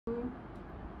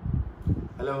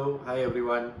Hello, hi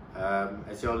everyone.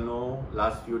 As you all know,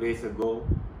 last few days ago,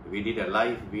 we did a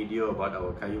live video about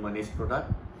our Kayu Maniez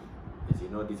product. As you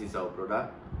know, this is our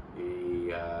product.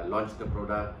 We launched the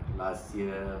product last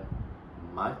year,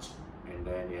 March, and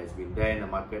then it has been there in the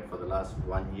market for the last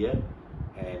 1 year.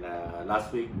 And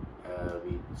last week,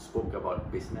 we spoke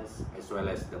about business as well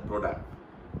as the product.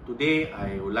 Today,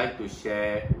 I would like to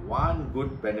share one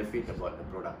good benefit about the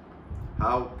product.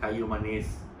 How Kayu Maniez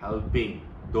helping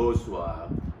those who are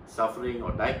suffering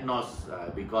or diagnosed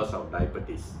because of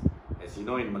diabetes. As you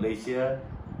know, in Malaysia,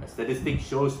 a statistic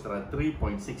shows there are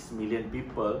 3.6 million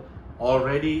people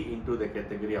already into the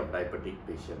category of diabetic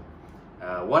patient.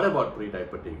 What about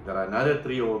pre-diabetic? There are another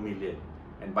 3 million.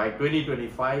 And by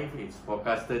 2025, it's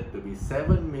forecasted to be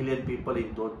 7 million people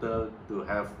in total to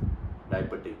have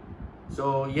diabetic.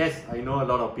 So yes, I know a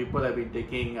lot of people have been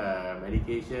taking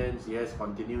medications. Yes,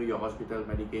 continue your hospital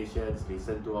medications,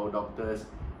 listen to our doctors.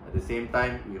 At the same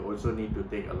time, we also need to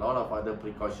take a lot of other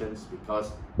precautions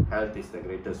because health is the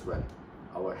greatest wealth.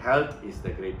 Our health is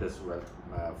the greatest wealth,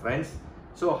 friends.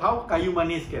 So how Kayu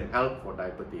Maniez can help for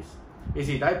diabetes? You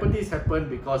see, diabetes happen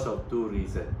because of 2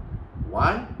 reasons.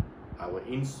 One,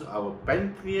 our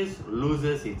pancreas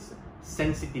loses its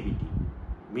sensitivity,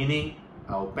 meaning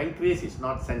our pancreas is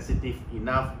not sensitive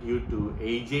enough due to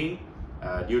aging,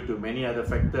 due to many other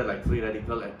factors like free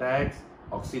radical attacks,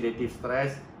 oxidative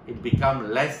stress. It becomes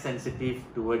less sensitive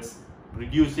towards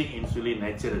producing insulin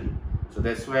naturally. So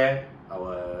that's where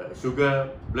our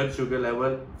blood sugar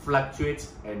level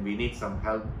fluctuates, and we need some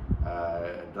help,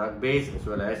 drug-based as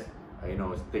well as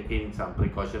taking some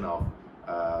precaution of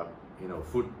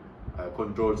food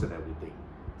controls and everything.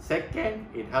 Second,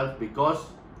 it helps because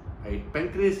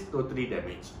pancreas totally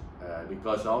damaged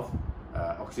because of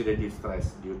oxidative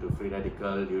stress due to free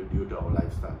radical, due to our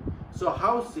lifestyle. So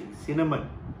how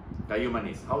Kayu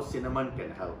Maniez, how cinnamon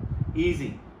can help?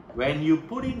 Easy. When you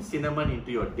put in cinnamon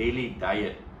into your daily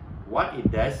diet, what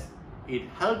it does, it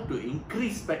helps to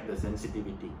increase back the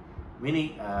sensitivity.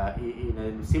 Meaning, in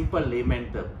a simple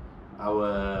layman term,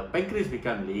 our pancreas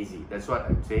become lazy. That's what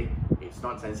I'm saying. It's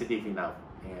not sensitive enough.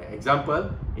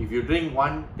 Example, if you drink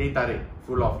one teh tarik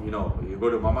full of, you go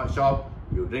to mama shop,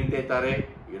 you drink teh tarik,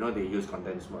 they use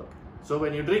condensed milk. So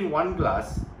when you drink one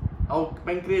glass, our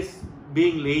pancreas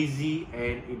being lazy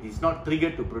and it is not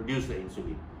triggered to produce the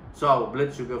insulin. So our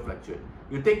blood sugar fluctuates.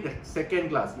 You take the second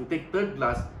glass, you take third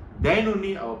glass, then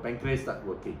only our pancreas start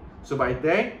working. So by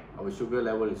then, our sugar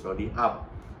level is already up.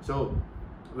 So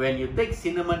when you take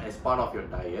cinnamon as part of your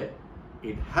diet,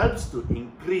 it helps to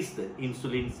increase the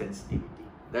insulin sensitivity.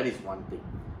 That is one thing.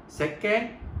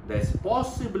 Second, there's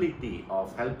possibility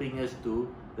of helping us to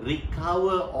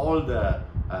recover all the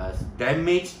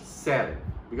damaged cell.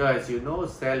 Because as you know,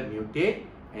 cell mutate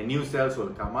and new cells will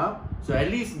come up. So at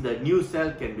least the new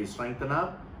cell can be strengthened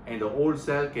up and the old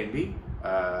cell can be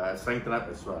strengthened up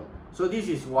as well. So this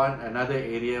is another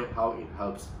area how it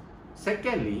helps.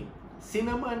 Secondly,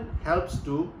 cinnamon helps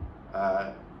to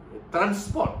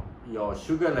transport your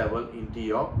sugar level into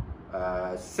your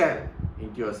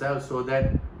cell, so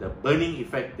that the burning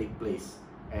effect take place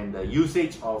and the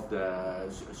usage of the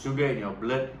sugar in your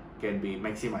blood can be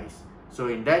maximized. So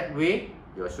in that way,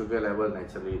 your sugar level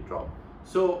naturally drop.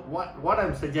 So what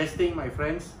I'm suggesting, my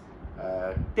friends,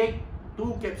 take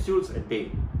 2 capsules a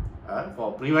day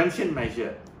for prevention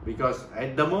measure, because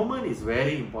at the moment it's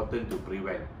very important to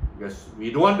prevent, because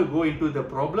we don't want to go into the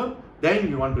problem, then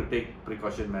we want to take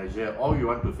precaution measure or we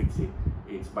want to fix it.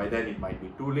 By then it might be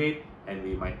too late and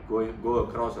we might go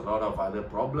across a lot of other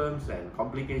problems and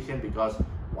complications, because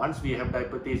once we have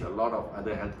diabetes, a lot of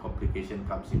other health complication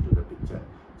comes into the picture.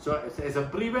 So as a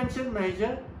prevention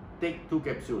measure, take 2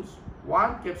 capsules.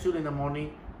 1 capsule in the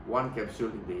morning, 1 capsule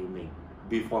in the evening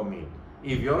before meal.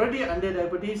 If you're already under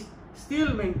diabetes,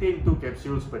 still maintain 2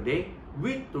 capsules per day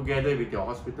together with your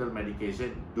hospital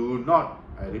medication. Do not,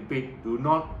 I repeat, do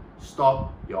not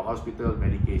stop your hospital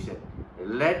medication.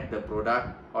 Let the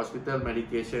product, hospital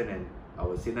medication and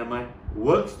our cinnamon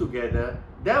works together.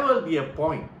 There will be a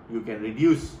point you can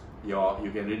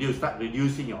start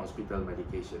reducing your hospital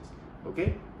medications.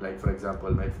 Okay, like for example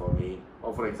metformin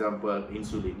or for example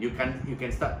insulin, you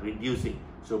can start reducing.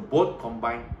 So both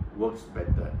combined works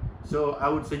better. So I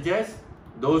would suggest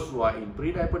those who are in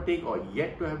pre-diabetic or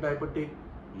yet to have diabetic,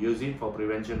 use it for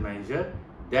prevention measure.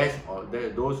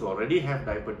 Those who already have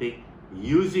diabetic,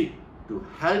 use it to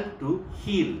help to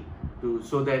heal,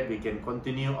 so that we can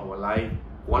continue our life,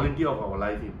 quality of our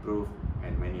life improve,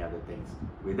 and many other things.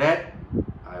 With that,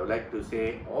 I would like to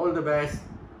say all the best.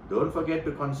 Don't forget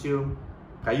to consume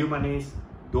Kayu Maniez.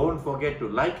 Don't forget to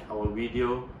like our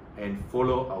video and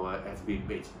follow our FB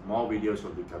page. More videos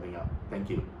will be coming up. Thank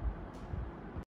you.